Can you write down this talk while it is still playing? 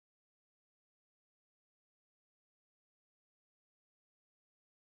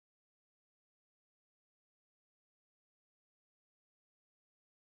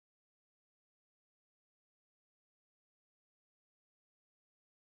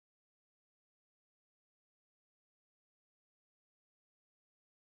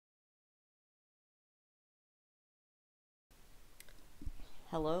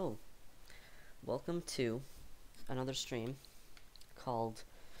Hello, welcome to another stream called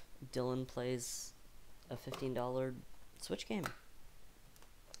Dylan Plays a $15 Switch Game.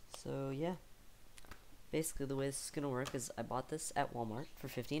 So yeah, basically the way this is gonna work is I bought this at Walmart for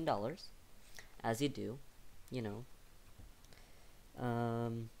 $15, as you do, you know.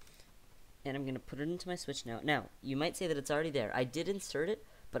 And I'm gonna put it into my Switch now. Now, you might say that it's already there. I did insert it,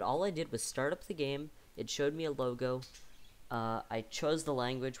 but all I did was start up the game. It showed me a logo. I chose the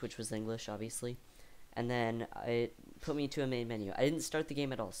language, which was English, obviously, and then it put me to a main menu. I didn't start the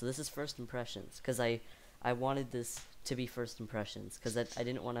game at all, so this is first impressions, because I wanted this to be first impressions, because I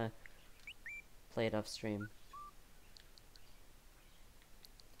didn't want to play it off stream.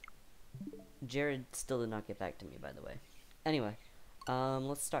 Jared still did not get back to me, by the way. Anyway,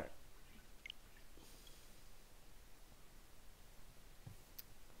 let's start.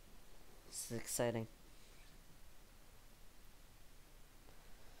 This is exciting.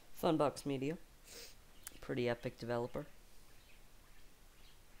 Funbox Media, pretty epic developer.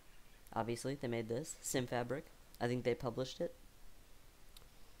 Obviously, they made this. SimFabric, I think they published it.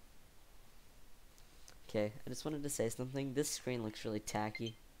 Okay, I just wanted to say something. This screen looks really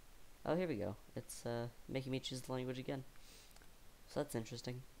tacky. Oh, here we go. It's making me choose the language again. So that's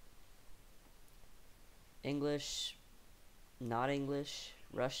interesting. English, not English,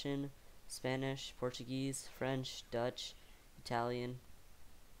 Russian, Spanish, Portuguese, French, Dutch, Italian,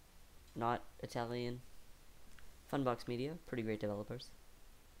 not Italian. Funbox Media, pretty great developers.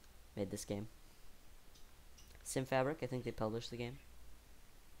 Made this game. SimFabric, I think they published the game.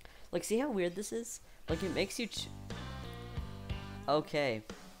 Like, see how weird this is? Like, it makes you okay.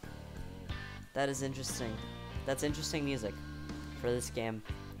 That is interesting. That's interesting music for this game.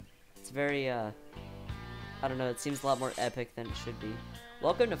 It's very, I don't know, it seems a lot more epic than it should be.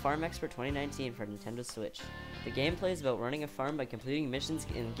 Welcome to Farm Expert 2019 for Nintendo Switch. The gameplay is about running a farm by completing missions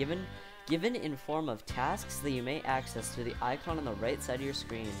given in form of tasks that you may access through the icon on the right side of your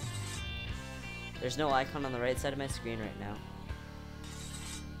screen. There's no icon on the right side of my screen right now.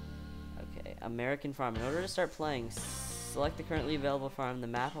 Okay, American Farm. In order to start playing, select the currently available farm, the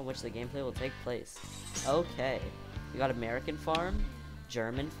map on which the gameplay will take place. Okay, we got American Farm,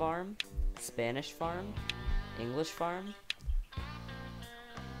 German Farm, Spanish Farm, English Farm,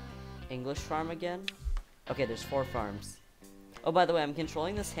 English Farm again. Okay, there's 4 farms. Oh, by the way, I'm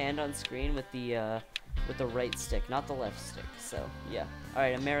controlling this hand on screen with the right stick, not the left stick. So yeah. All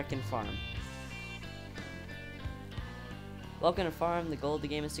right, American Farm. Welcome to Farm. The goal of the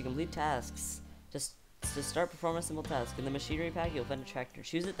game is to complete tasks. Just to start, perform a simple task. In the machinery pack, you'll find a tractor.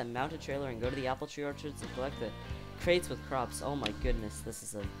 Choose it, then mount a trailer and go to the apple tree orchards and collect the crates with crops. Oh my goodness, this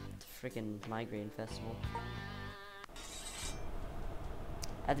is a freaking migraine festival.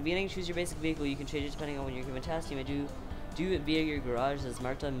 At the beginning, choose your basic vehicle. You can change it depending on when you're given tasks. You may do it via your garage as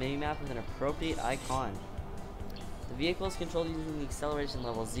marked on the mini-map with an appropriate icon. The vehicle is controlled using the acceleration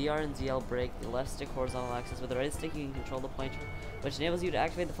level. ZR and ZL brake, the left stick horizontal axis. With the right stick, you can control the pointer, which enables you to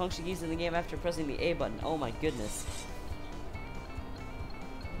activate the function keys in the game after pressing the A button. Oh my goodness.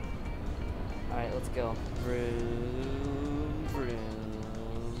 Alright, let's go. Vroom, vroom.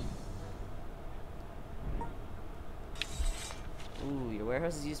 Ooh, your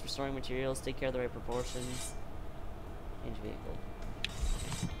warehouse is used for storing materials. Take care of the right proportions. Change vehicle.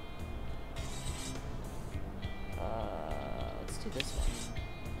 Let's do this one.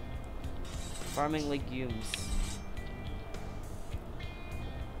 Farming legumes.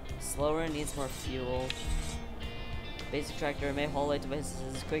 Slower and needs more fuel. Basic tractor may haul light devices,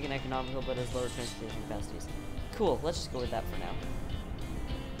 is quick and economical, but has lower transportation capacities. Cool, let's just go with that for now.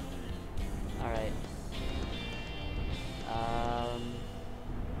 Alright.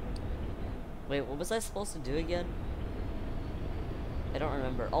 Wait, what was I supposed to do again? I don't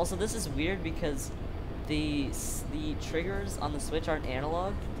remember. Also, this is weird because the triggers on the Switch aren't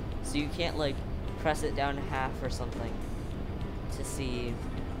analog, so you can't like press it down half or something to see.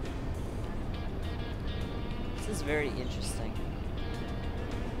 This is very interesting.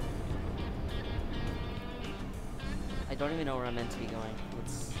 I don't even know where I'm meant to be going.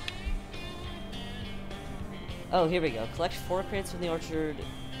 Let's. Oh, here we go. Collect 4 crates from the orchard.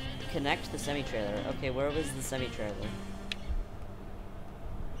 Connect the semi-trailer. Okay, where was the semi-trailer?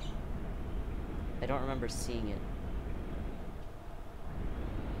 I don't remember seeing it.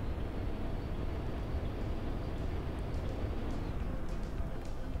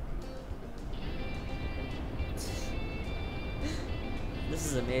 This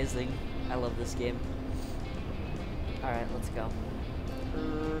is amazing. I love this game. Alright, let's go.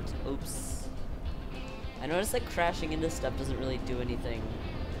 Oops. I noticed that crashing into stuff doesn't really do anything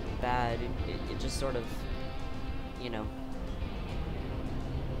bad. It just sort of, you know,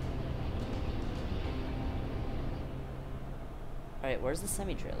 Alright, where's the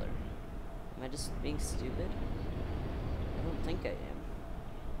semi-trailer? Am I just being stupid? I don't think I am.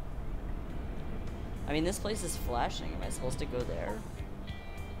 I mean, this place is flashing. Am I supposed to go there?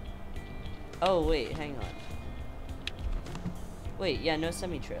 Oh, wait, hang on. Wait, yeah, no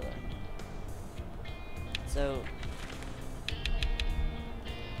semi-trailer. So...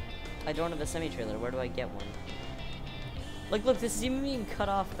 I don't have a semi-trailer. Where do I get one? Like, look, this is even being cut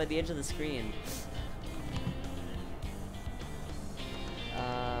off by the edge of the screen.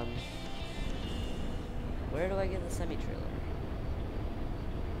 Where do I get the semi-trailer?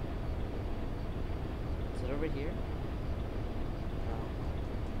 Is it over here? No.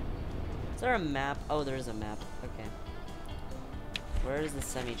 Is there a map? Oh, there is a map. Okay. Where is the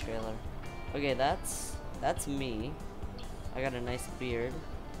semi-trailer? Okay, that's me. I got a nice beard.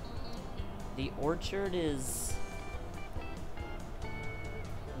 The orchard is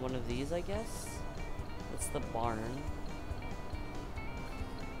one of these, I guess. That's the barn.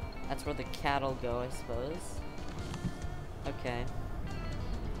 That's where the cattle go, I suppose. Okay.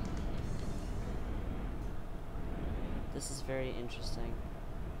 This is very interesting.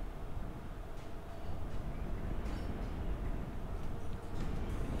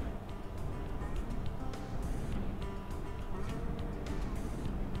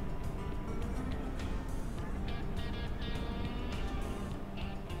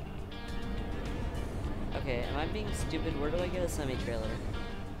 Okay, am I being stupid? Where do I get a semi-trailer?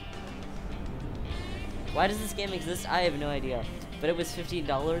 Why does this game exist? I have no idea. But it was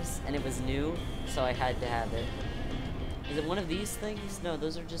 $15 and it was new, so I had to have it. Is it one of these things? No,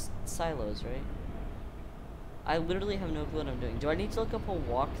 those are just silos, right? I literally have no clue what I'm doing. Do I need to look up a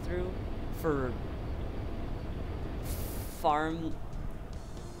walkthrough for farm...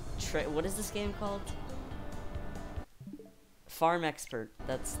 what is this game called? Farm Expert.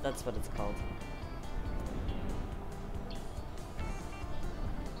 That's what it's called.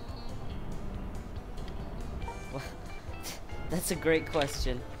 That's a great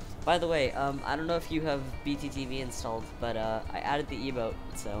question. By the way, I don't know if you have BTTV installed, but I added the emote,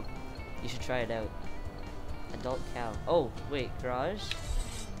 so you should try it out. Adult cow. Oh, wait, garage?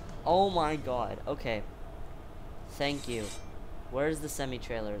 Oh my god, okay. Thank you. Where's the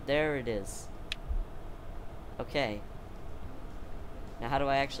semi-trailer? There it is. Okay. Now how do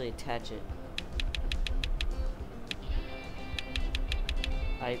I actually attach it?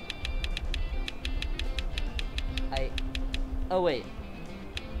 Oh, wait.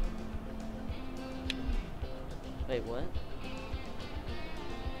 Wait, what?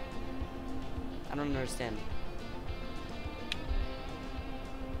 I don't understand.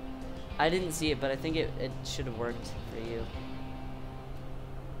 I didn't see it, but I think it should have worked for you.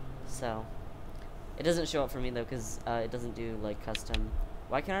 So. It doesn't show up for me, though, because it doesn't do, like, custom.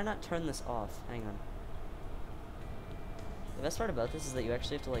 Why can I not turn this off? Hang on. The best part about this is that you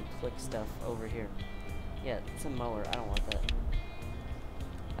actually have to, like, click stuff over here. Yeah, it's a mower. I don't want that.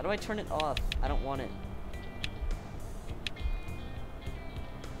 How do I turn it off? I don't want it.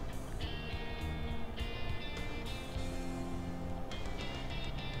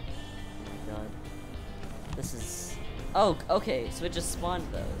 Oh my god. This is... Oh, okay, so it just spawned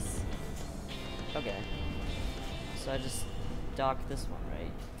those. Okay. So I just dock this one,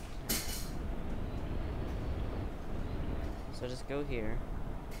 right? So I just go here,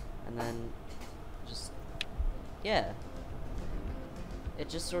 and then just... Yeah. It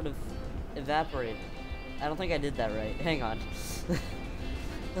just sort of evaporated. I don't think I did that right. Hang on.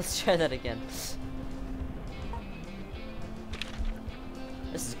 Let's try that again.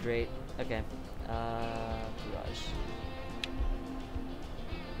 This is great. Okay. Garage.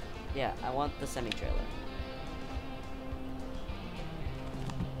 Yeah, I want the semi-trailer.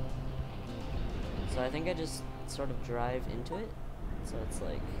 So I think I just sort of drive into it. So it's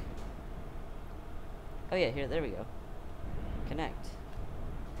like... Oh yeah, here, there we go. Connect.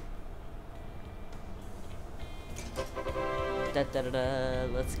 Da da da da,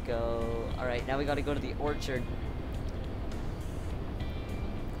 let's go. Alright, now we gotta go to the orchard.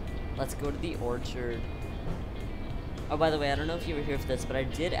 Let's go to the orchard. Oh, by the way, I don't know if you were here for this, but I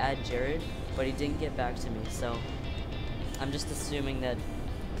did add Jared, but he didn't get back to me, so I'm just assuming that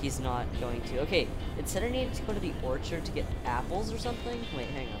he's not going to. Okay, it said I needed to go to the orchard to get apples or something? Wait,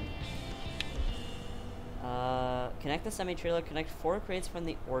 hang on. Connect the semi-trailer, connect 4 crates from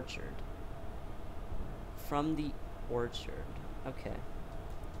the orchard. From the orchard. Okay.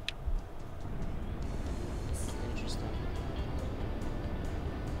 This is interesting.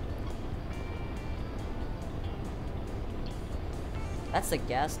 That's the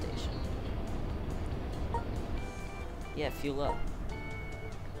gas station. Yeah, fuel up.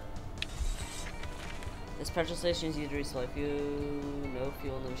 This petrol station is used to resupply fuel. No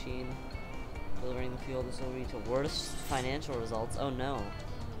fuel in the machine. Delivering the fuel. This will lead to worse financial results. Oh no.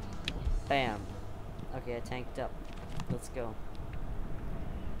 Bam. Okay, I tanked up. Let's go.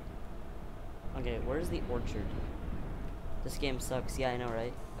 Okay, where's the orchard? This game sucks. Yeah, I know,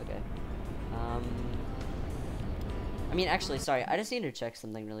 right? Okay. I mean, actually, sorry. I just need to check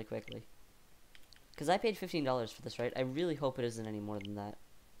something really quickly. Because I paid $15 for this, right? I really hope it isn't any more than that.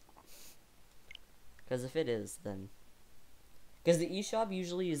 Because if it is, then... Because the eShop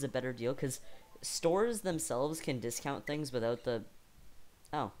usually is a better deal, because stores themselves can discount things without the...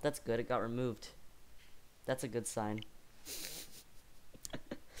 Oh, that's good. It got removed. That's a good sign.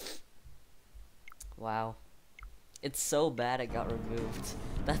 Wow. It's so bad it got removed.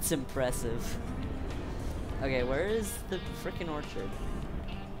 That's impressive. Okay, where is the frickin' orchard?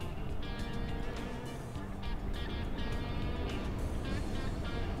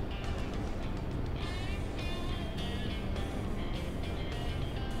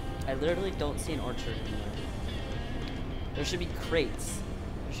 I literally don't see an orchard anywhere. There should be crates.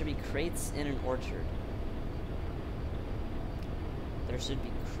 There should be crates in an orchard. There should be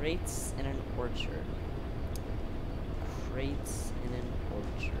crates in an orchard. Crates in an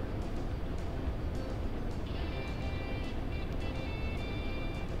orchard.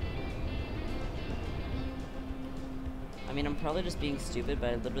 I mean, I'm probably just being stupid, but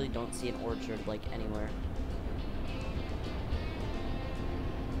I literally don't see an orchard, like, anywhere.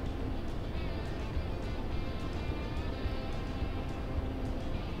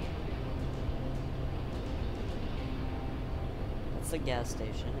 That's the gas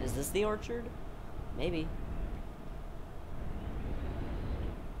station. Is this the orchard? Maybe.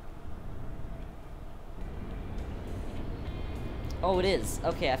 Oh, it is.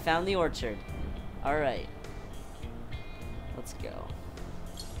 Okay, I found the orchard. Alright. Let's go.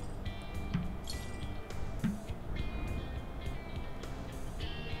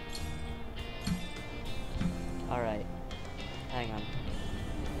 Alright. Hang on.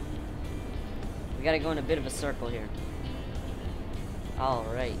 We gotta go in a bit of a circle here.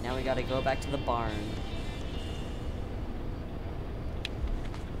 Alright, now we gotta go back to the barn.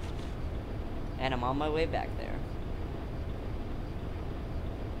 And I'm on my way back there.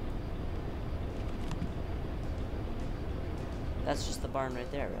 That's just the barn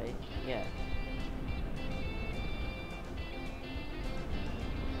right there, right? Yeah.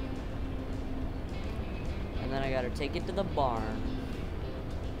 And then I gotta take it to the barn.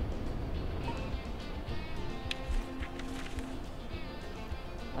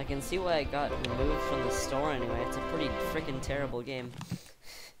 I can see why I got removed from the store anyway. It's a pretty freaking terrible game.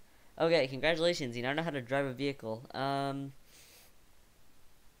 Okay, congratulations. You now know how to drive a vehicle.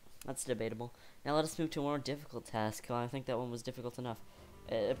 That's debatable. Now let us move to a more difficult task. Well, I think that one was difficult enough.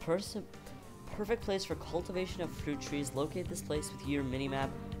 A perfect place for cultivation of fruit trees. Locate this place with your minimap.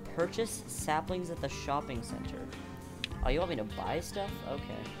 Purchase saplings at the shopping center. Oh, you want me to buy stuff?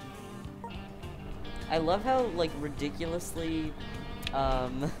 Okay. I love how, like, ridiculously,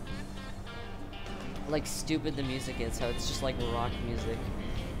 like, stupid the music is. How it's just, like, rock music.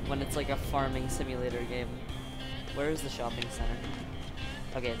 When it's, like, a farming simulator game. Where is the shopping center?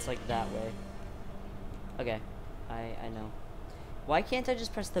 Okay, it's like that way. Okay, I know. Why can't I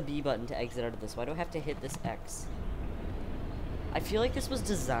just press the B button to exit out of this? Why do I have to hit this X? I feel like this was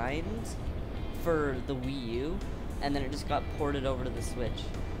designed for the Wii U, and then it just got ported over to the Switch.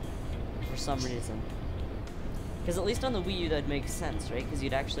 For some reason. Because at least on the Wii U that makes sense, right? Because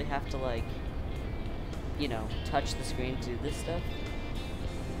you'd actually have to, like, you know, touch the screen to do this stuff.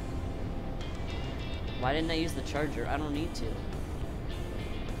 Why didn't I use the charger? I don't need to.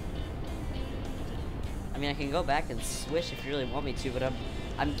 I mean, I can go back and swish if you really want me to, but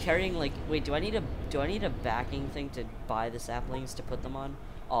I'm carrying, like, wait, do I need a backing thing to buy the saplings to put them on?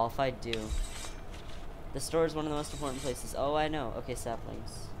 Oh, if I do. The store is one of the most important places. Oh, I know. Okay,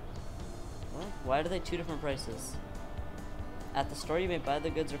 saplings. What? Why are they two different prices? At the store, you may buy the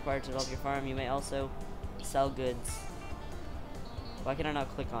goods required to develop your farm. You may also sell goods. Why can I not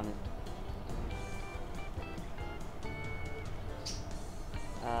click on it?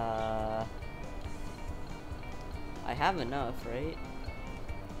 I have enough, right?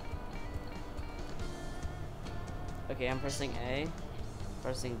 Okay, I'm pressing A,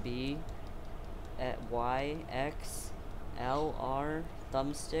 pressing B, Y, X, L, R,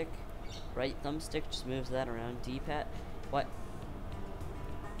 thumbstick, right thumbstick just moves that around, D-pad, what?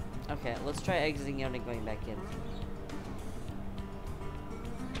 Okay, let's try exiting out and going back in.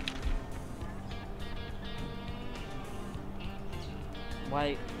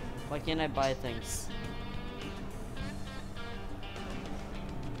 Why can't I buy things?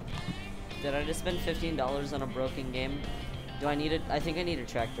 Did I just spend $15 on a broken game? Do I need it? I think I need a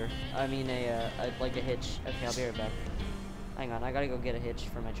tractor. I mean like a hitch. Okay, I'll be right back. Hang on, I gotta go get a hitch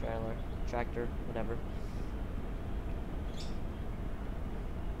for my trailer. Tractor, whatever.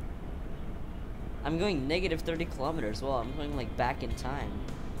 I'm going negative 30 kilometers. Well, I'm going like back in time.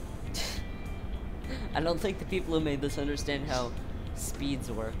 I don't think the people who made this understand how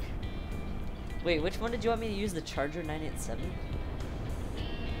speeds work. Wait, which one did you want me to use? The Charger 987?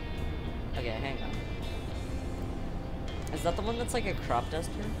 Okay, hang on. Is that the one that's like a crop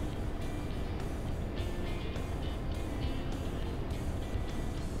duster?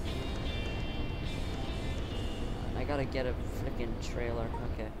 I gotta get a freaking trailer.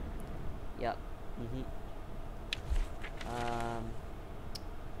 Okay. Yep.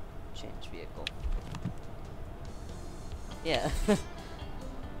 Change vehicle. Yeah.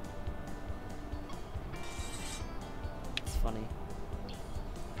 It's funny.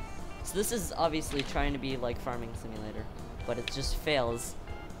 So this is obviously trying to be like Farming Simulator, but it just fails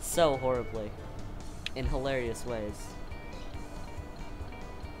so horribly in hilarious ways.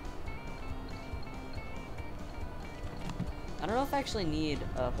 I don't know if I actually need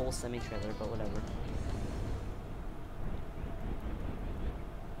a whole semi-trailer, but whatever.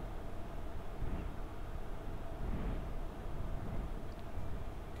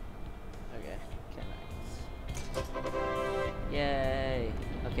 Okay, connect. Yay!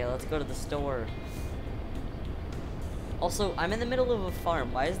 Okay, let's go to the store. Also, I'm in the middle of a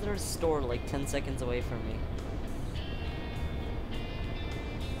farm. Why is there a store like 10 seconds away from me?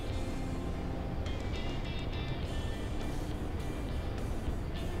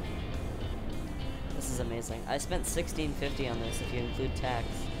 This is amazing. I spent $16.50 on this if you include tax.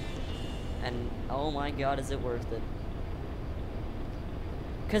 And oh my god, is it worth it?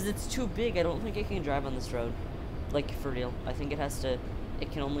 Because it's too big, I don't think it can drive on this road. Like, for real. I think it has to,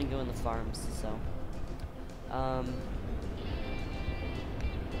 it can only go in the farms, so.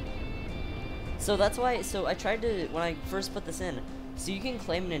 So that's why, so I tried to, when I first put this in, so you can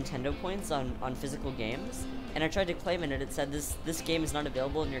claim Nintendo points on physical games, and I tried to claim it and it said this game is not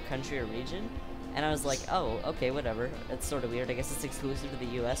available in your country or region, and I was like, oh, okay, whatever, it's sort of weird, I guess it's exclusive to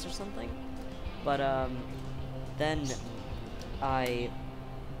the US or something, but then I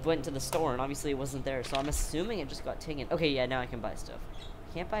went to the store and obviously it wasn't there, so I'm assuming it just got taken. Okay, yeah, now I can buy stuff.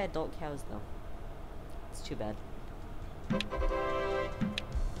 Can't buy adult cows though. It's too bad.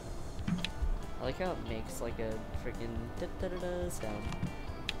 I like how it makes like a freaking da-da-da-da sound.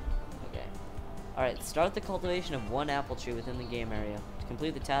 Okay. Alright, start the cultivation of 1 apple tree within the game area. To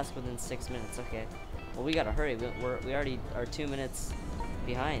complete the task within 6 minutes. Okay. Well, we gotta hurry. We already are 2 minutes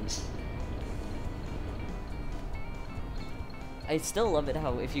behind. I still love it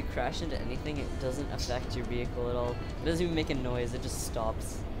how if you crash into anything, it doesn't affect your vehicle at all. It doesn't even make a noise, it just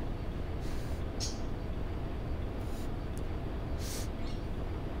stops.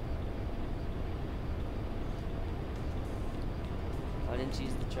 Why didn't you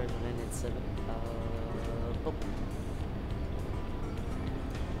use the Charger 987? Oh.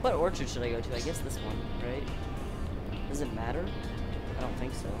 What orchard should I go to? I guess this one, right? Does it matter? I don't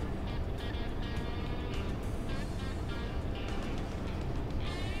think so.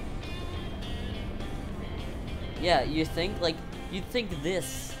 Yeah, you think, like, you'd think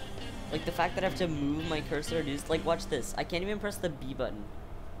this. Like, the fact that I have to move my cursor, like, watch this. I can't even press the B button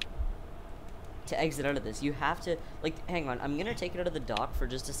to exit out of this. You have to, like, hang on. I'm gonna take it out of the dock for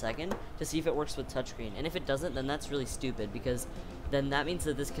just a second to see if it works with touchscreen. And if it doesn't, then that's really stupid, because then that means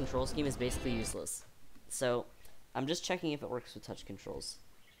that this control scheme is basically useless. So, I'm just checking if it works with touch controls.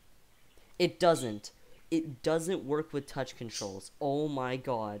 It doesn't. It doesn't work with touch controls. Oh my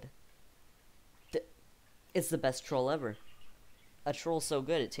god. It's the best troll ever. A troll so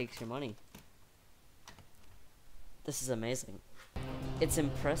good it takes your money. This is amazing. It's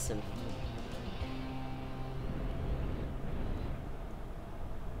impressive.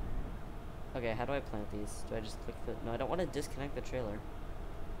 Okay, how do I plant these? Do I just click the... No, I don't want to disconnect the trailer.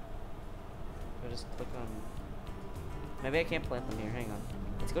 Do I just click on... Maybe I can't plant them here. Hang on.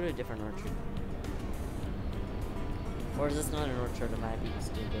 Let's go to a different orchard. Or is this not an orchard? Am I being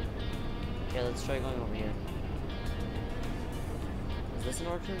stupid? Okay, let's try going over here. Is this an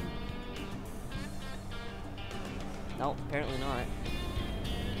orchard? No, apparently not.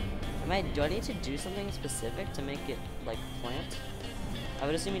 Do I need to do something specific to make it, like, plant? I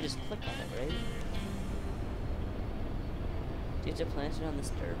would assume you just click on it, right? Do you have to plant it on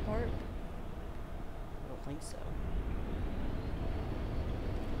this dirt part? I don't think so.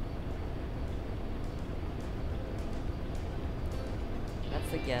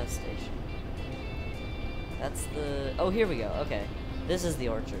 That's the gas station. That's the... Oh, here we go. Okay. This is the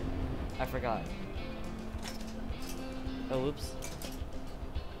orchard. I forgot. Oh, whoops.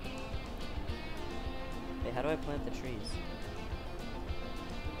 Wait, how do I plant the trees?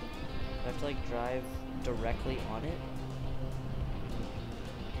 Do I have to like drive directly on it?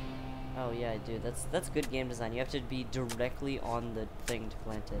 Oh yeah, I do. That's good game design. You have to be directly on the thing to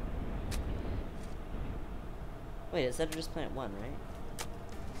plant it. Wait, it said to just plant one, right?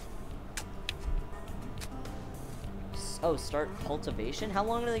 Oh, start cultivation? How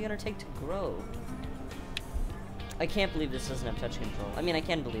long are they gonna take to grow? I can't believe this doesn't have touch control. I mean, I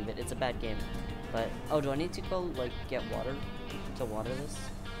can believe it. It's a bad game. But, oh, do I need to go, like, get water to water this?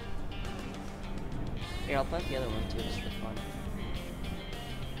 Here, I'll plant the other one, too, just for fun.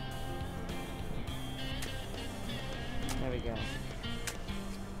 There we go.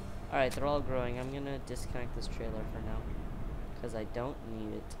 Alright, they're all growing. I'm gonna disconnect this trailer for now. Because I don't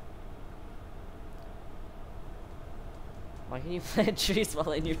need it. Why can you plant trees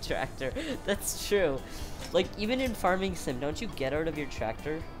while in your tractor? That's true. Like, even in Farming Sim, don't you get out of your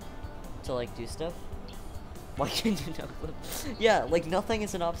tractor to, like, do stuff? Why can't you no clip? Yeah, like, nothing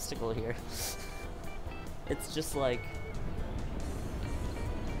is an obstacle here. It's just like...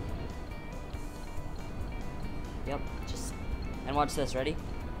 Yep, just... And watch this, ready?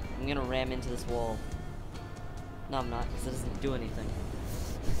 I'm gonna ram into this wall. No, I'm not, because it doesn't do anything.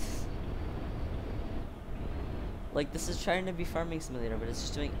 Like, this is trying to be Farming Simulator, but it's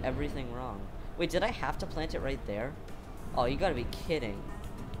just doing everything wrong. Wait, did I have to plant it right there? Oh, you gotta be kidding.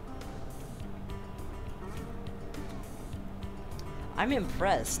 I'm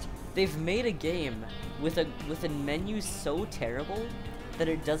impressed. They've made a game with a menu so terrible that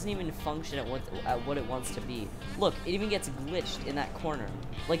it doesn't even function at what it wants to be. Look, it even gets glitched in that corner.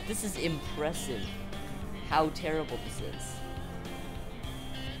 Like, this is impressive how terrible this is.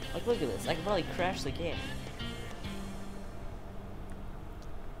 Like, look at this. I could probably crash the game.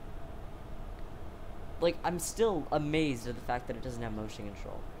 Like, I'm still amazed at the fact that it doesn't have motion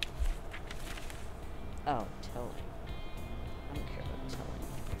control. Oh, towing. I don't care about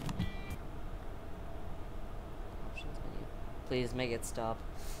towing. Options menu. Please make it stop.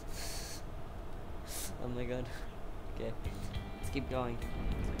 Oh my god. Okay. Let's keep going.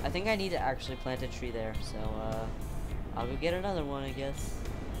 I think I need to actually plant a tree there, so, I'll go get another one, I guess.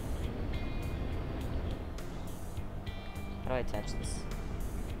 How do I attach this?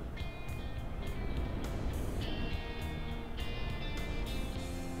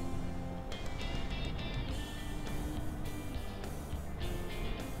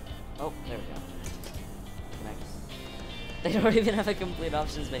 Oh, there we go. Connect. They don't even have a complete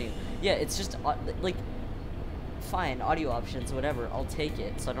options menu. Yeah, it's just, like, fine, audio options, whatever, I'll take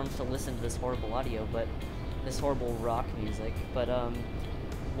it, so I don't have to listen to this horrible audio, but, this horrible rock music, but,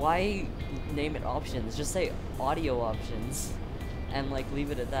 why name it options? Just say audio options, and, like, leave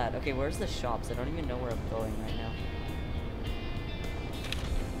it at that. Okay, where's the shops? I don't even know where I'm going right now.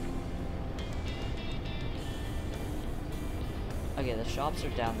 Okay, the shops are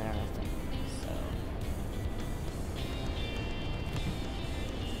down there, I think, so...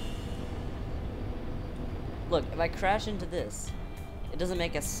 Look, if I crash into this, it doesn't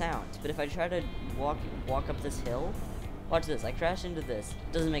make a sound, but if I try to walk up this hill, watch this, I crash into this,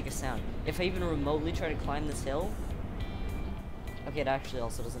 it doesn't make a sound. If I even remotely try to climb this hill, okay, it actually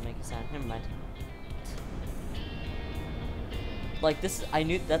also doesn't make a sound, never mind. Like, this,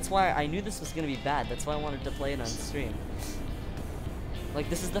 that's why I knew this was gonna be bad, that's why I wanted to play it on stream. Like,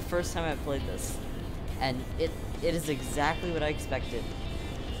 this is the first time I've played this, and it is exactly what I expected.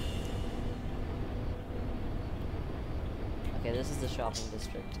 Okay, this is the shopping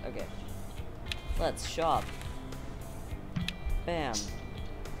district. Okay. Let's shop. Bam.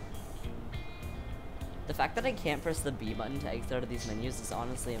 The fact that I can't press the B button to exit out of these menus is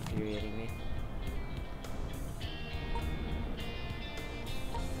honestly infuriating me.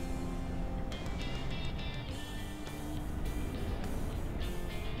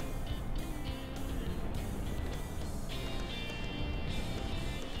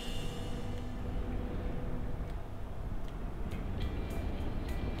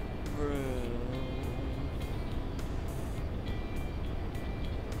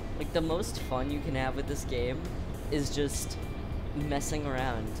 Like, the most fun you can have with this game is just messing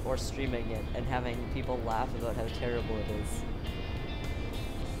around or streaming it and having people laugh about how terrible it is.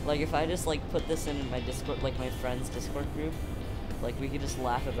 Like, if I just, like, put this in my Discord, like, my friend's Discord group, like, we could just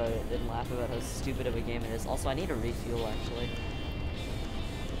laugh about it and laugh about how stupid of a game it is. Also, I need a refuel, actually.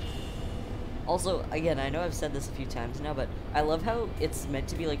 Also, again, I know I've said this a few times now, but I love how it's meant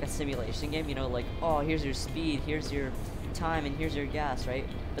to be like a simulation game, you know, like, oh, here's your speed, here's your time, and here's your gas, right?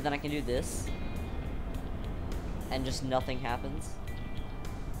 But then I can do this, and just nothing happens.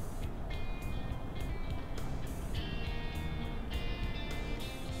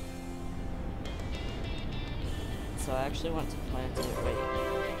 so I actually want to plant it right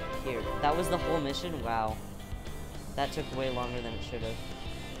here. That was the whole mission? Wow. That took way longer than it should have.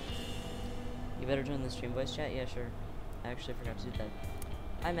 You better join the stream voice chat? Yeah, sure. I actually forgot to do that.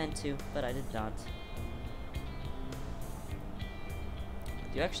 I meant to, but I did not.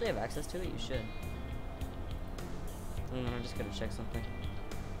 Do you actually have access to it? You should. I'm just gonna check something.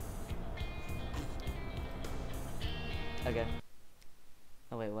 Okay.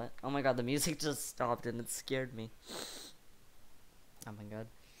 Oh wait, what? Oh my god, the music just stopped and it scared me. Oh my god.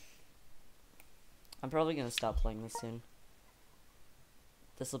 I'm probably gonna stop playing this soon.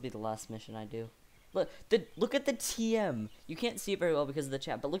 This will be the last mission I do. Look at the TM. You can't see it very well because of the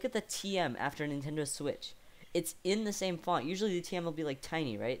chat, but look at the TM after Nintendo Switch. It's in the same font. Usually the TM will be like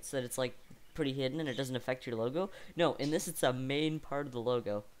tiny, right? So that it's like pretty hidden and it doesn't affect your logo. No, in this it's a main part of the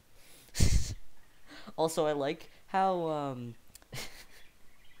logo. Also, I like how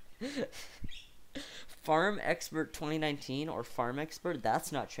Farm Expert 2019 or Farm Expert,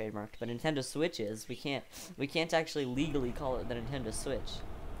 that's not trademarked, but Nintendo Switch is. We can't actually legally call it the Nintendo Switch.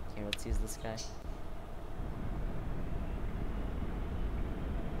 Here, let's use this guy.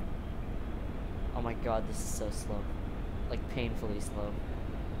 Oh my god, this is so slow. Like painfully slow.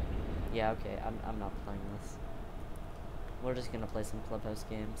 Yeah, okay, I'm not playing this. We're just gonna play some Clubhouse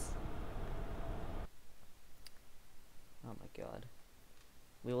games. Oh my god.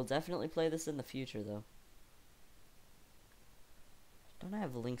 We will definitely play this in the future, though. Don't I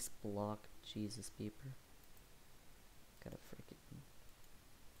have links blocked? Jesus, Beeper. Gotta freaking...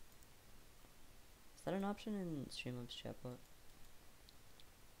 Is that an option in Streamlabs chatbot?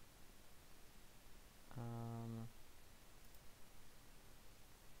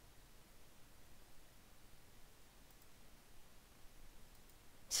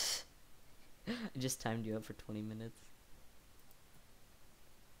 I just timed you up for 20 minutes.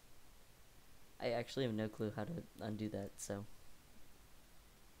 I actually have no clue how to undo that, so...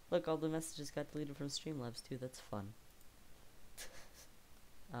 Look, all the messages got deleted from Streamlabs too, that's fun.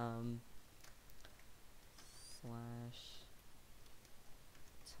 Slash...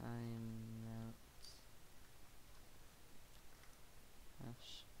 timeout...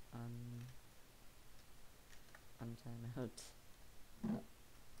 Hash... untimeout.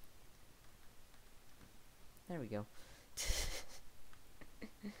 There we go.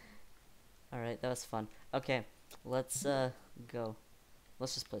 Alright, that was fun. Okay, let's go.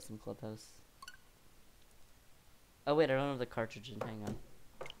 Let's just play some Clubhouse. Oh wait, I don't have the cartridge in, hang on.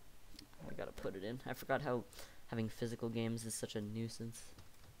 I gotta put it in. I forgot how having physical games is such a nuisance.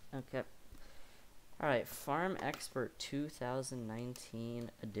 Okay. Alright, Farm Expert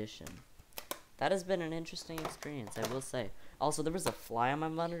 2019 edition. That has been an interesting experience, I will say. Also, there was a fly on my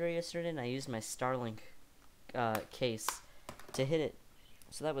monitor yesterday and I used my Starlink case to hit it.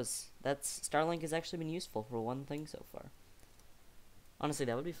 So Starlink has actually been useful for one thing so far. Honestly,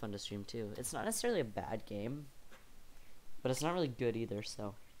 that would be fun to stream too. It's not necessarily a bad game, but it's not really good either,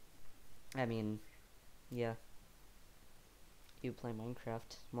 so I mean, yeah. You play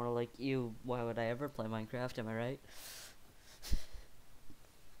Minecraft. More like you, why would I ever play Minecraft, am I right?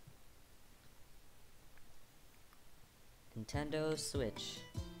 Nintendo Switch.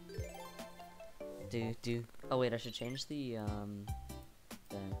 Oh wait, I should change the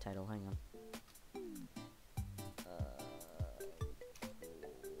title, hang on.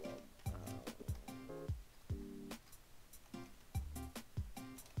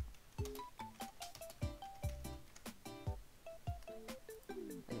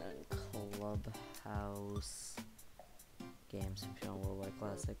 And then Clubhouse Games, Channel Worldwide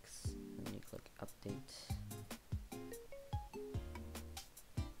Classics, and then you click Update.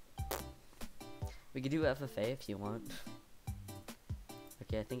 We could do FFA if you want.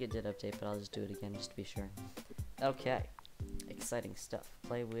 Okay, I think it did update, but I'll just do it again just to be sure. Okay, exciting stuff.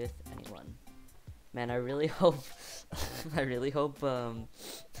 Play with anyone. Man, I really hope, I really hope, sound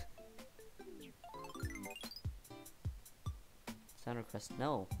request.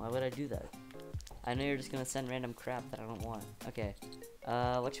 No, why would I do that? I know you're just gonna send random crap that I don't want. Okay,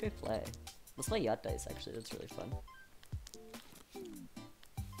 what should we play? Let's play Yacht Dice, actually, that's really fun.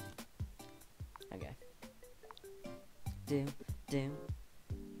 Okay.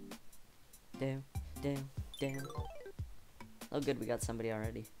 Oh good, we got somebody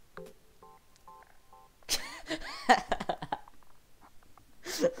already.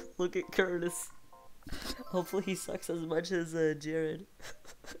 Look at Curtis. Hopefully he sucks as much as Jared.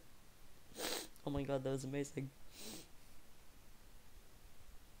 Oh my god, that was amazing.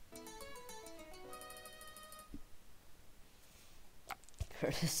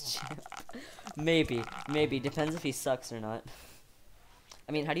 Curtis champ. Maybe. Depends if he sucks or not.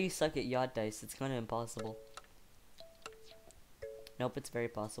 I mean, how do you suck at Yacht Dice? It's kind of impossible. Nope, it's very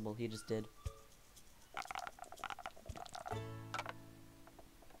possible. He just did.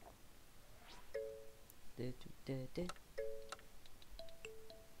 Dude,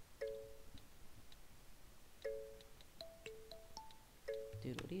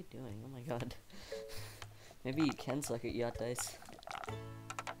 what are you doing? Oh my god. Maybe you can suck at yacht dice.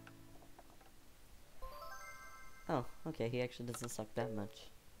 Oh, okay, he actually doesn't suck that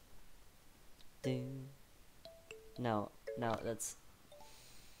much. Ding. No, that's...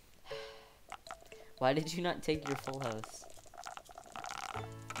 Why did you not take your full house?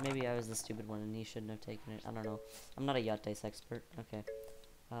 Maybe I was the stupid one and he shouldn't have taken it. I don't know. I'm not a yacht dice expert. Okay.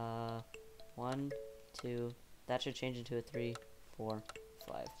 1, 2... That should change into a 3, 4,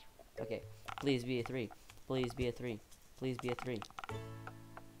 5. Okay. Please be a 3. Please be a 3. Please be a 3.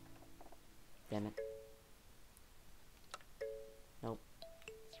 Damn it. Nope.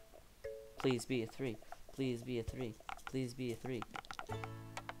 Please be a 3. Please be a 3. Please be a 3.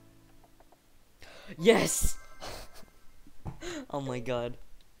 Yes! Oh my god.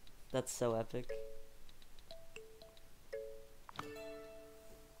 That's so epic.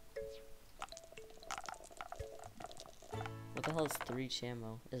 What the hell is 3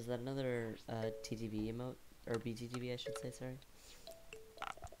 Chamo? Is that another TTB emote? Or BTTB I should say, sorry.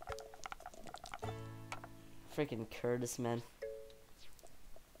 Freaking Curtis, man.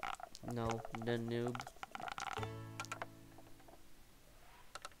 No, the noob.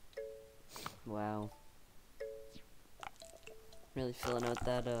 Wow. Really filling out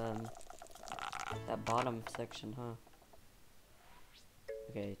that that bottom section, huh?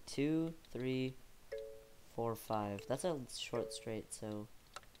 Okay, 2, 3, 4, 5. That's a short straight, so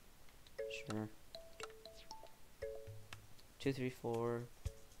sure. 2, 3, 4.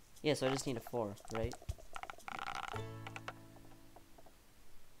 Yeah, so I just need a 4, right?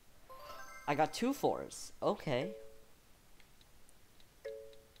 I got 2 4s. Okay.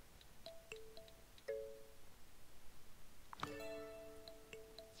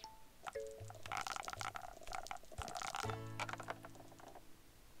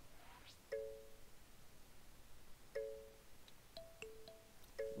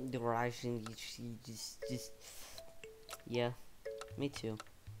 The rising, just yeah, me too.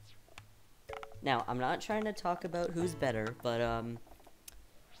 Now, I'm not trying to talk about who's better, but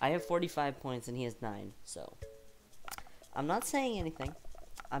I have 45 points and he has 9, so I'm not saying anything.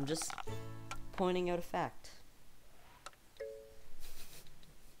 I'm just pointing out a fact.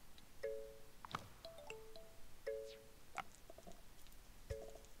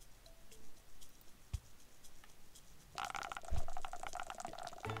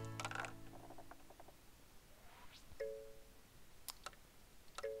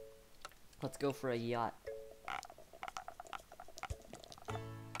 Let's go for a yacht.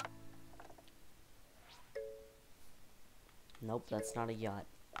 Nope, that's not a yacht.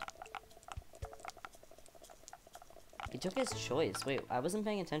 He took his choice. Wait, I wasn't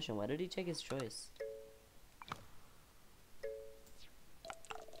paying attention. Why did he take his choice?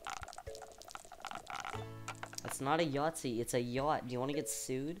 It's not a Yahtzee, it's a yacht. Do you want to get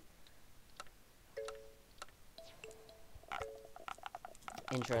sued?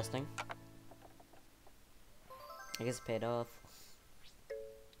 Interesting. I guess it paid off.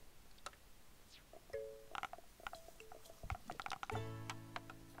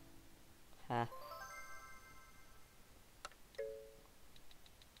 Ha.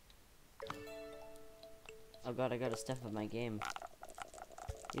 Oh god, I gotta step up my game.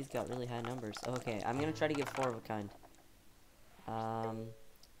 He's got really high numbers. Okay, I'm gonna try to get 4 of a kind.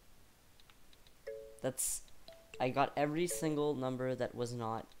 That's... I got every single number that was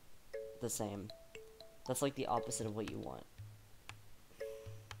not the same. That's like the opposite of what you want.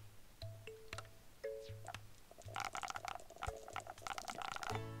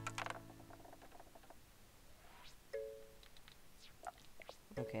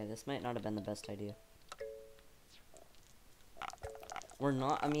 Okay, this might not have been the best idea. We're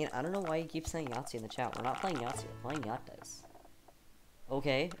not, I mean, I don't know why you keep saying Yahtzee in the chat. We're not playing Yahtzee, we're playing yacht dice.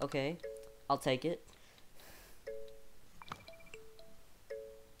 Okay, okay. I'll take it.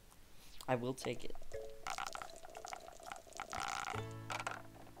 I will take it.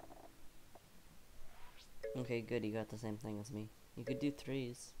 Okay, good, you got the same thing as me. You could do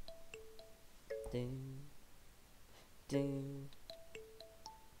 3s. Ding. Ding.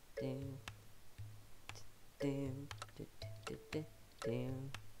 Ding. Ding. Ding.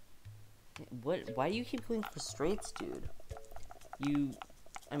 Ding. What? Why do you keep going for straights, dude? You...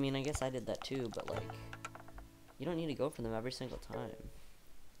 I mean, I guess I did that too, but like... You don't need to go for them every single time.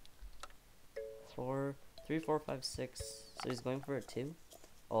 4, 3, 4, 5, 6. So he's going for a 2?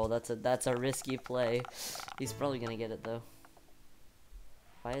 Oh, that's a risky play. He's probably gonna get it though.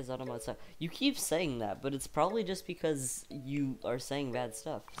 Why is auto mode stuck? You keep saying that, but it's probably just because you are saying bad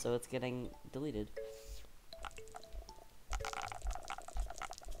stuff, so it's getting deleted.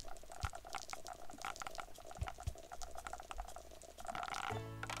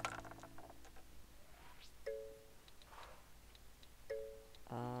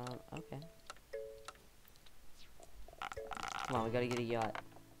 Okay. Come on, we gotta get a yacht.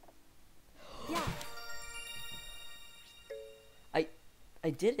 Yeah. I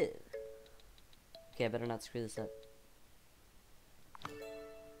did it. Okay, I better not screw this up.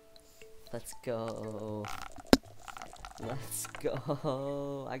 Let's go. Let's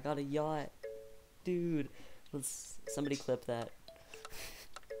go. I got a yacht. Dude. Somebody clip that.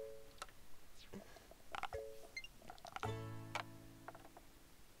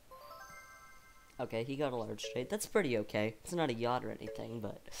 Okay, he got a large trade. That's pretty okay. It's not a yacht or anything,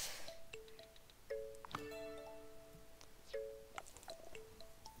 but...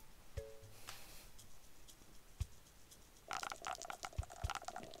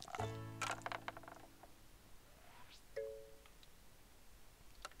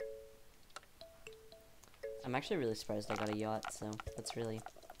 I'm actually really surprised I got a yacht, so that's really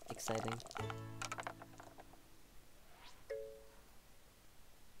exciting.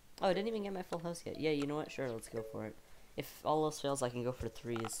 Oh, I didn't even get my full house yet. Yeah, you know what? Sure, let's go for it. If all else fails, I can go for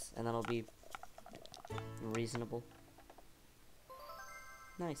 3s, and that'll be reasonable.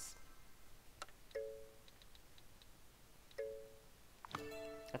 Nice.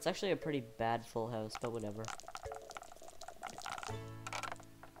 That's actually a pretty bad full house, but whatever.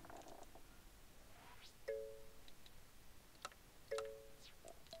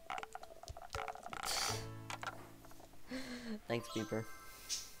 Thanks, Beeper.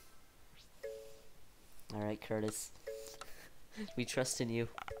 Alright, Curtis. We trust in you.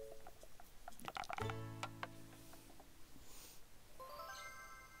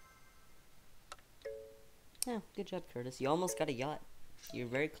 Yeah, good job, Curtis. You almost got a yacht. You're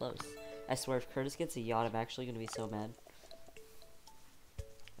very close. I swear, if Curtis gets a yacht, I'm actually gonna be so mad.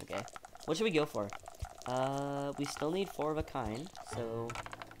 Okay. What should we go for? We still need 4 of a kind, so...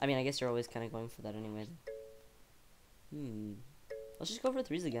 I mean, I guess you're always kind of going for that anyway. Let's just go for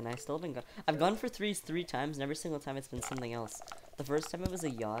 3s again. I still haven't gone... I've gone for 3s 3 times, and every single time it's been something else. The first time it was a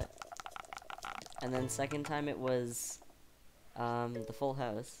yacht. And then second time it was... the full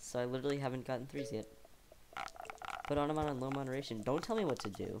house. So I literally haven't gotten 3s yet. Put on them on low moderation. Don't tell me what to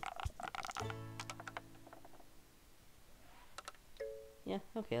do. Yeah,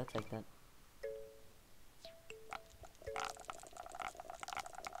 okay, I'll take that.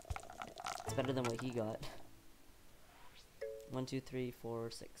 It's better than what he got. 1, 2, 3, 4,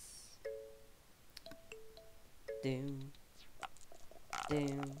 6. Doom.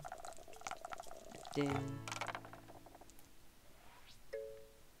 Doom. Doom.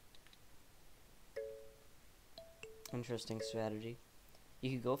 Interesting strategy.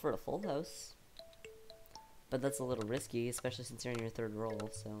 You could go for a full house, but that's a little risky, especially since you're in your 3rd roll,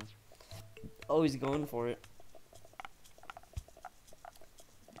 so... Always going for it.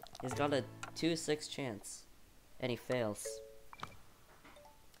 He's got a 2-6 chance, and he fails.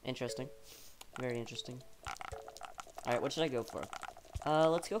 Interesting. Very interesting. Alright, what should I go for?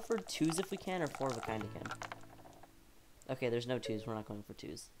 Let's go for 2s if we can, or 4 of a kind again. Okay, there's no 2s, we're not going for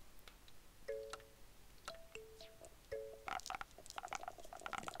 2s.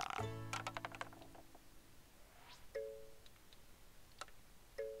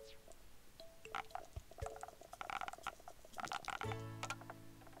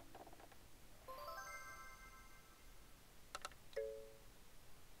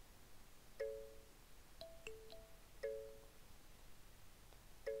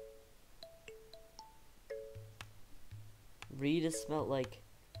 Reed has smelled like...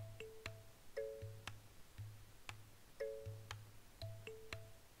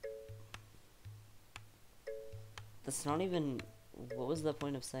 That's not even... What was the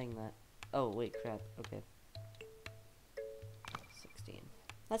point of saying that? Oh, wait, crap. Okay. 16.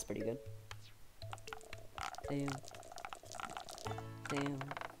 That's pretty good. Damn. Damn.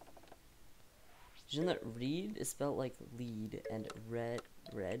 Did you know that reed is spelled like lead, and red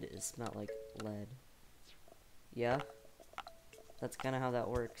is spelled like lead? Yeah? That's kind of how that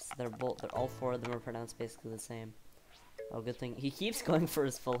works. They're all 4 of them are pronounced basically the same. Oh, good thing. He keeps going for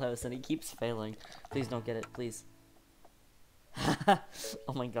his full house, and he keeps failing. Please don't get it, please.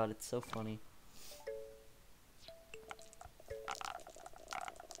 Oh my god, it's so funny.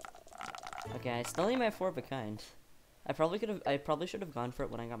 Okay, I still need my 4 of a kind. I probably should have gone for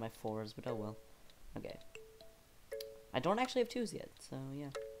it when I got my 4s, but oh well. Okay. I don't actually have 2s yet, so yeah.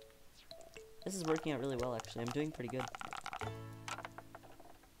 This is working out really well, actually. I'm doing pretty good.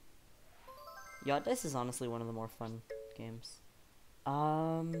 Yacht Dice is honestly one of the more fun games.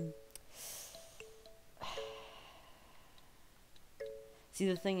 See,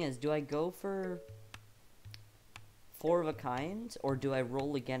 the thing is, do I go for 4 of a kind, or do I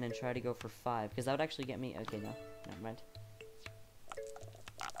roll again and try to go for 5? Because that would actually get me... Okay, no. Never mind.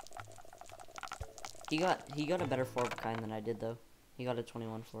 He got a better 4 of a kind than I did, though. He got a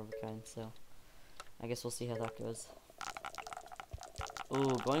 21 4 of a kind, so... I guess we'll see how that goes.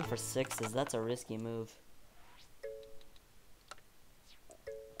 Ooh, going for 6s, that's a risky move.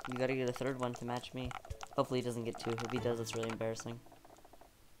 You gotta get a 3rd one to match me. Hopefully he doesn't get 2. If he does, it's really embarrassing.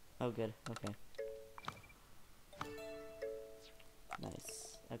 Oh, good. Okay.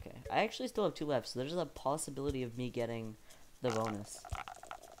 Nice. Okay. I actually still have 2 left, so there's a possibility of me getting the bonus.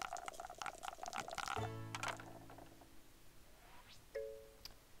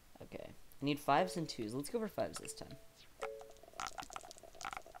 Okay. I need 5s and 2s. Let's go for 5s this time.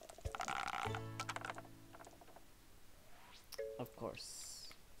 Of course.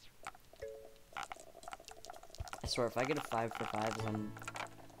 I swear, if I get a 5 for 5s, I'm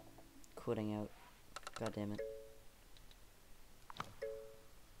quitting out. God damn it.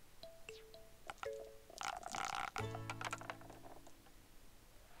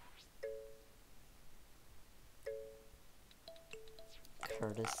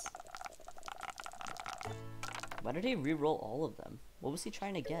 Curtis. Why did he re-roll all of them? What was he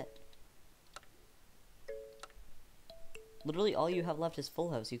trying to get? Literally all you have left is full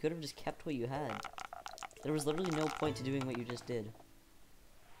house. You could have just kept what you had. There was literally no point to doing what you just did.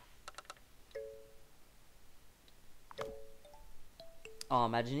 Oh,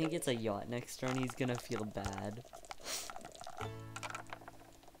 imagine he gets a yacht next turn. He's gonna feel bad.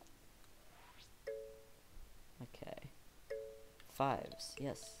 Okay. 5s,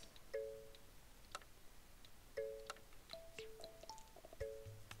 yes.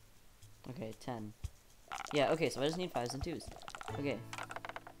 Okay, 10. Yeah, okay, so I just need 5s and 2s. Okay.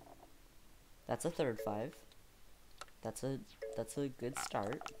 That's a 3rd 5. That's a good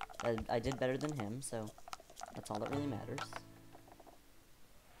start. I did better than him, so that's all that really matters.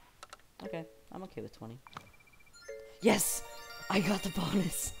 Okay, I'm okay with 20. Yes! I got the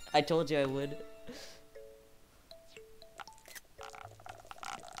bonus! I told you I would.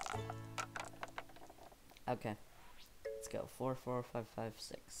 Okay. Let's go. 4, 4, 5, 5,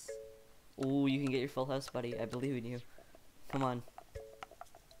 6. Ooh, you can get your full house, buddy. I believe in you. Come on.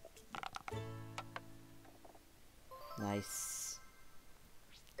 Nice.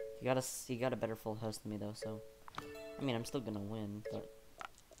 He got a better full house than me, though, so... I mean, I'm still gonna win, but...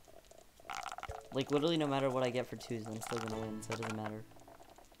 Like, literally no matter what I get for 2s, I'm still gonna win, so it doesn't matter.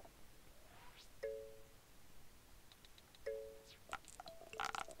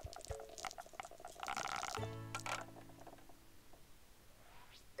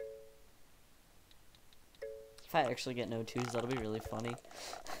 If I actually get no 2s, that'll be really funny.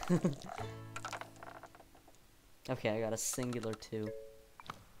 Okay, I got a singular 2.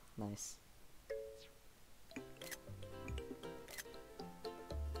 Nice.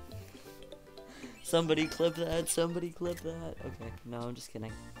 Somebody clip that, somebody clip that. Okay, no, I'm just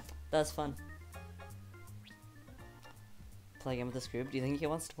kidding. That's fun. Play again with this group? Do you think he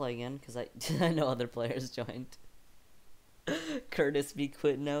wants to play again? Because I know other players joined. Curtis be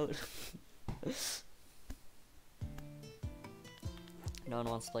quitting out. No one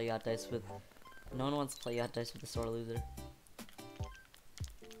wants to play Yacht Dice with... No one wants to play Yacht Dice with a sore loser.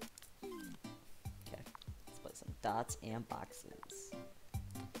 Okay, let's play some dots and boxes.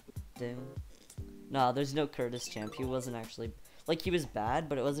 Ding. No, there's no Curtis champ. He wasn't actually... Like, he was bad,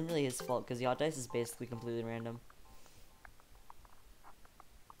 but it wasn't really his fault, because Yacht Dice is basically completely random.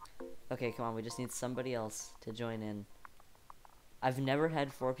 Okay, come on, we just need somebody else to join in. I've never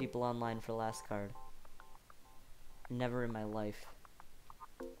had 4 people online for last card. Never in my life.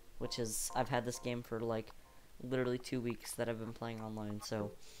 Which is, I've had this game for, like, literally 2 weeks that I've been playing online,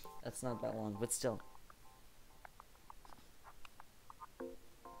 so that's not that long, but still.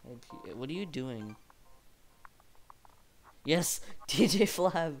 What are you doing? Yes, DJ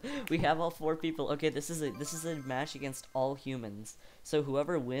Flab. We have all 4 people. Okay, this is a match against all humans. So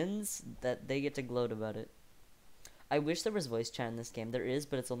whoever wins, that they get to gloat about it. I wish there was voice chat in this game. There is,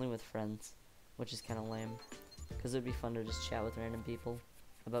 but it's only with friends, which is kind of lame. Because it would be fun to just chat with random people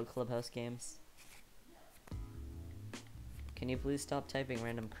about Clubhouse games. Can you please stop typing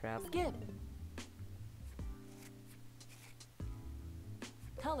random crap? Skip.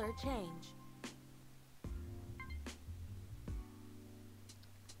 Color change.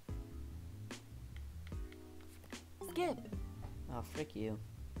 Skip. Oh, frick you.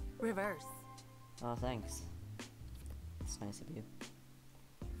 Reverse. Oh, thanks. That's nice of you.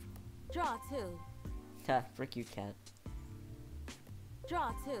 Draw 2. Ha, frick you, cat.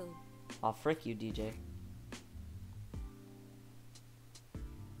 Draw 2. Aw, frick you, DJ.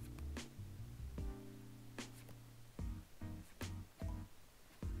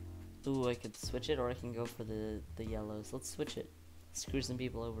 Ooh, I could switch it, or I can go for the yellows. Let's switch it. Screw some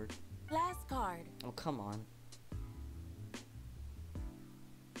people over. Last card. Oh, come on.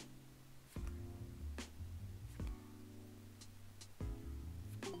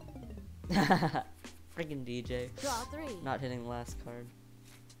 Freaking DJ. Draw 3. Not hitting the last card.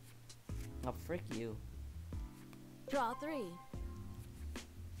 Oh, frick you. Draw 3.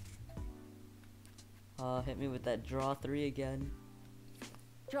 Hit me with that draw 3 again.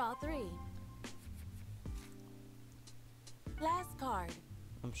 Draw 3. Last card.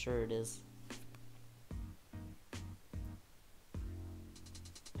 I'm sure it is.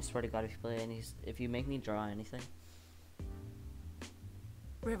 I swear to God, if you make me draw anything.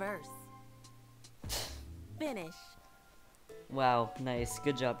 Reverse. Finish. Wow, nice.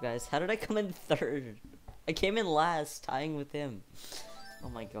 Good job, guys. How did I come in third? I came in last, tying with him. Oh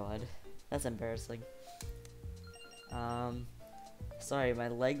my God. That's embarrassing. Sorry, my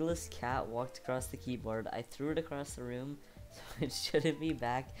legless cat walked across the keyboard. I threw it across the room, so it shouldn't be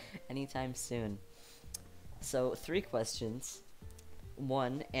back anytime soon. So, 3 questions.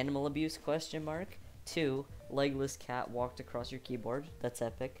 1, animal abuse question mark. 2, legless cat walked across your keyboard. That's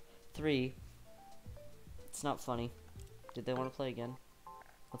epic. 3, it's not funny. Did they want to play again?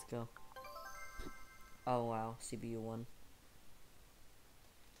 Let's go. Oh wow, CPU 1.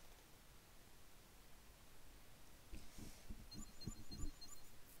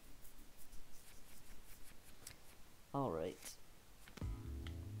 Alright.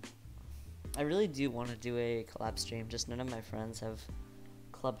 I really do want to do a collab stream, just none of my friends have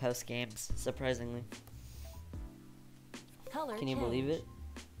Clubhouse games, surprisingly. Color Can you change. believe it?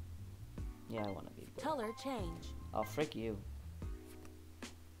 Yeah, I want to be blue. Color change. Oh, frick you.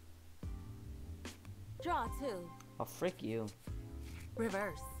 Draw 2. Oh, frick you.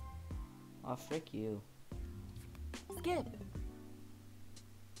 Reverse. Oh, frick you. Skip.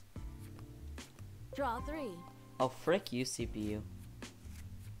 Draw 3. Oh, frick you, CPU.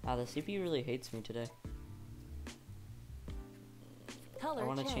 Ah, the CPU really hates me today. Color I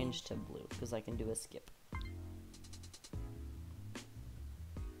want to change. change to blue, because I can do a skip.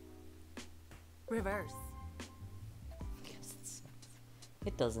 Reverse. Because it sucks.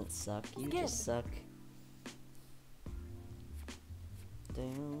 It doesn't suck. You Skip. just suck.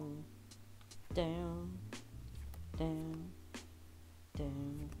 Down, down, down,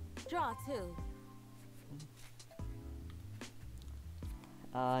 down. Draw 2.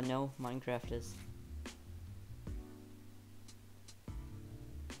 No, Minecraft is.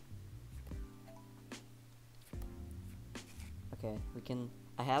 Okay, we can.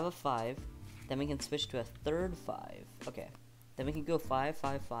 I have a 5. Then we can switch to a third 5. Okay. Then we can go 5,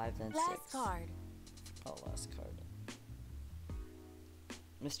 5, 5, then 6. Last card. Oh, last card.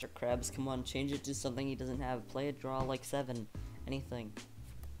 Mr. Krabs, come on, change it to something he doesn't have. Play a draw like 7. Anything.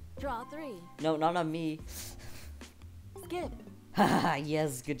 Draw 3. No, not on me. Skip. Haha,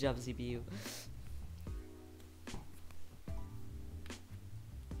 yes, good job, CPU.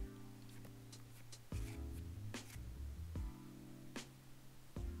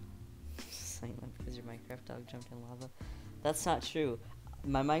 Silent because your Minecraft dog jumped in lava. That's not true.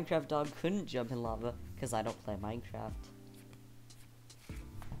 My Minecraft dog couldn't jump in lava because I don't play Minecraft.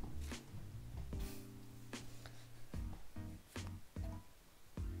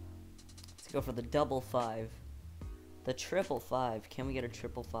 Let's go for the double 5. The triple 5. Can we get a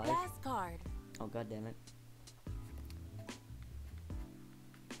triple 5? Last card. Oh, god damn it.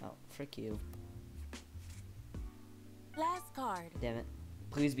 Oh, frick you. Last card. Damn it.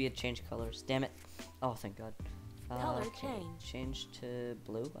 Please be a change colors. Damn it. Oh, thank god. Color okay. change. Change to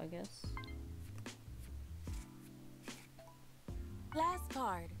blue, I guess. Last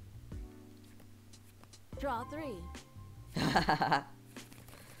card. Draw 3.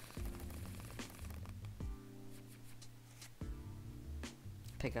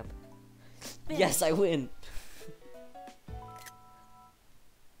 Pick up. Finish. Yes, I win.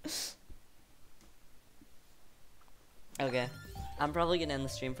 Okay. I'm probably gonna end the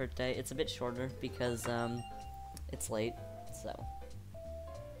stream for today. It's a bit shorter because it's late, so.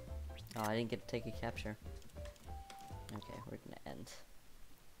 Oh, I didn't get to take a capture. Okay, we're gonna end.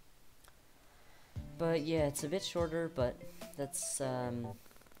 But yeah, it's a bit shorter, but that's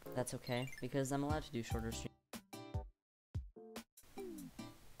okay because I'm allowed to do shorter streams.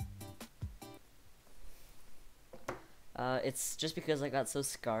 It's just because I got so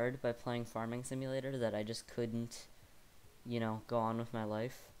scarred by playing Farming Simulator that I just couldn't, you know, go on with my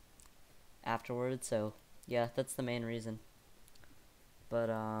life. afterwards. So yeah, that's the main reason. But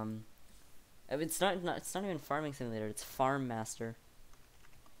I mean, it's not even Farming Simulator. It's Farm Master.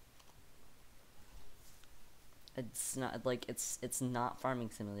 It's not like it's not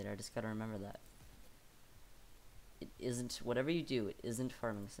Farming Simulator. I just gotta remember that. It isn't, whatever you do, it isn't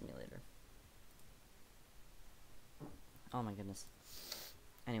Farming Simulator. Oh my goodness.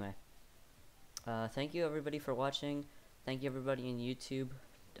 Anyway, thank you everybody for watching. Thank you everybody in YouTube.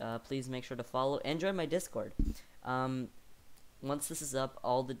 Please make sure to follow and join my Discord. Once this is up,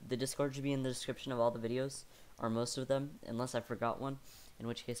 all the Discord should be in the description of all the videos, or most of them, unless I forgot one, in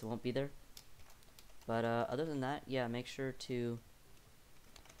which case it won't be there. But other than that, yeah, make sure to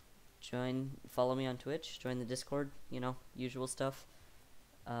follow me on Twitch, join the Discord, you know, usual stuff.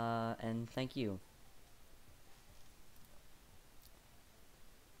 And thank you.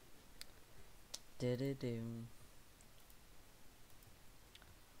 Do-do-do.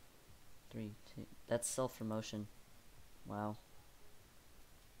 3, 2. That's self-promotion. Wow.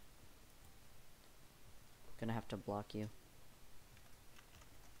 Gonna have to block you.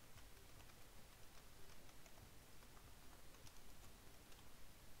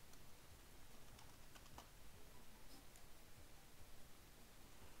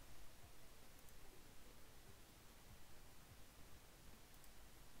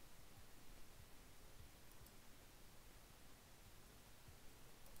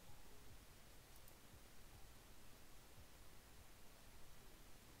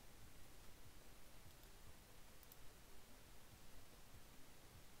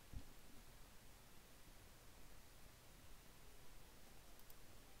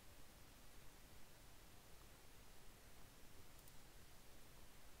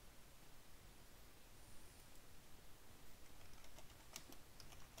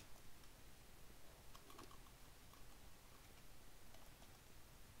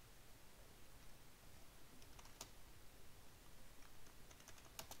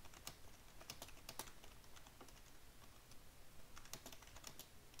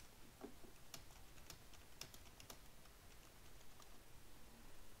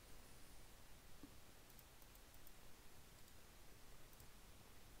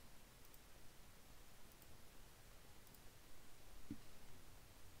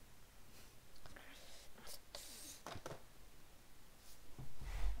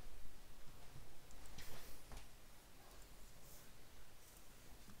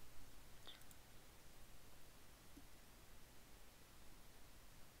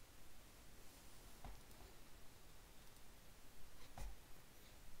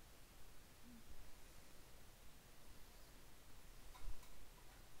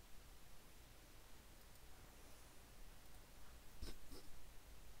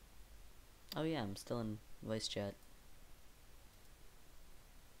 Oh yeah, I'm still in voice chat.